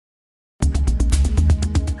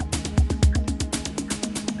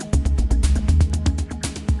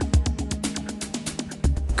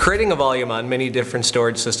Creating a volume on many different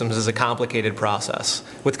storage systems is a complicated process.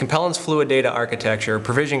 With Compellent's fluid data architecture,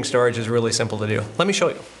 provisioning storage is really simple to do. Let me show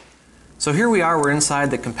you. So here we are, we're inside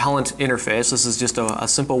the Compellent interface. This is just a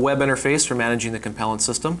simple web interface for managing the Compellent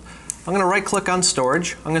system. I'm going to right click on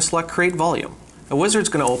storage. I'm going to select create volume. A wizard's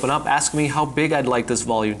going to open up, asking me how big I'd like this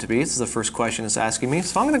volume to be. This is the first question it's asking me.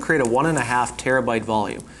 So I'm going to create a 1.5 terabyte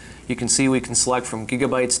volume. You can see we can select from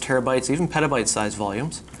gigabytes, terabytes, even petabyte size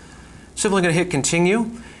volumes. Simply going to hit continue.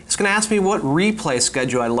 It's going to ask me what replay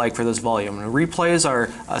schedule I like for this volume. And replays are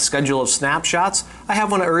a schedule of snapshots. I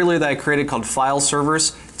have one earlier that I created called file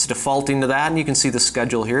servers. It's defaulting to that, and you can see the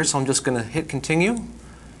schedule here. So I'm just going to hit continue.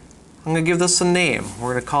 I'm going to give this a name.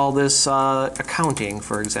 We're going to call this accounting,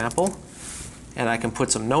 for example. And I can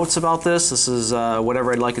put some notes about this. This is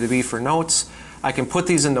whatever I'd like it to be for notes. I can put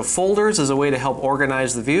these into folders as a way to help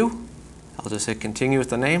organize the view. I'll just hit continue with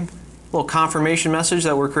the name. A little confirmation message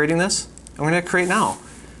that we're creating this. And we're going to create now.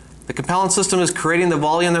 The Compellent system is creating the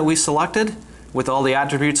volume that we selected with all the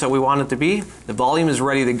attributes that we want it to be. The volume is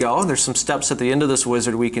ready to go. There's some steps at the end of this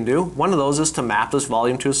wizard we can do. One of those is to map this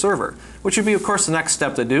volume to a server, which would be, of course, the next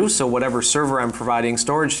step to do, so whatever server I'm providing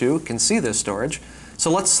storage to can see this storage. So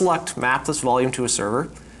let's select map this volume to a server.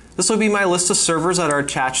 This will be my list of servers that are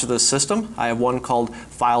attached to this system. I have one called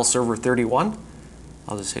File Server 31.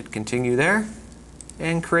 I'll just hit continue there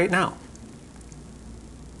and create now.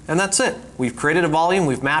 And that's it. We've created a volume,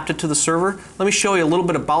 we've mapped it to the server. Let me show you a little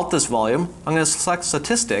bit about this volume. I'm going to select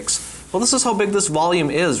statistics. Well, this is how big this volume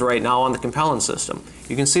is right now on the Compellent system.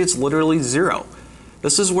 You can see it's literally 0.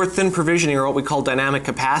 This is where thin provisioning, or what we call dynamic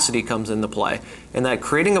capacity, comes into play. And that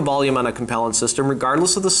creating a volume on a Compellent system,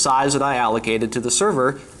 regardless of the size that I allocated to the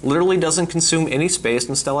server, literally doesn't consume any space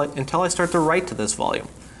until I start to write to this volume.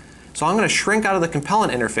 So I'm going to shrink out of the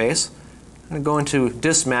Compellent interface. I'm going to go into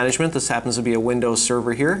disk management. This happens to be a Windows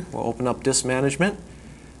server here. We'll open up disk management.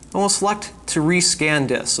 And we'll select to rescan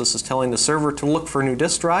disks. This is telling the server to look for new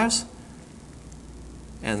disk drives.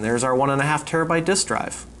 And there's our 1.5 terabyte disk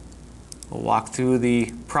drive. We'll walk through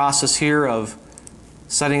the process here of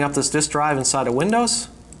setting up this disk drive inside of Windows.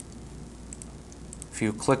 A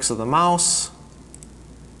few clicks of the mouse.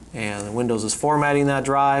 And Windows is formatting that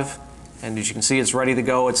drive. And as you can see, it's ready to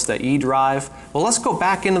go. It's the E drive. Well, let's go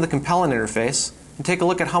back into the Compellent interface and take a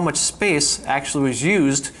look at how much space actually was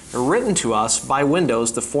used or written to us by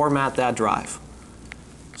Windows to format that drive.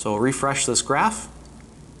 So we'll refresh this graph.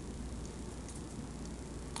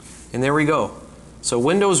 And there we go. So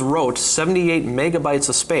Windows wrote 78 megabytes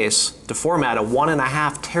of space to format a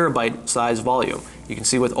 1.5 terabyte size volume. You can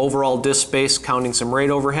see with overall disk space, counting some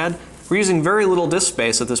RAID overhead, we're using very little disk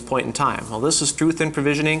space at this point in time. Well, this is true thin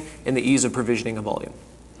provisioning and the ease of provisioning a volume.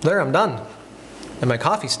 There, I'm done. And my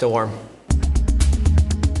coffee's still warm.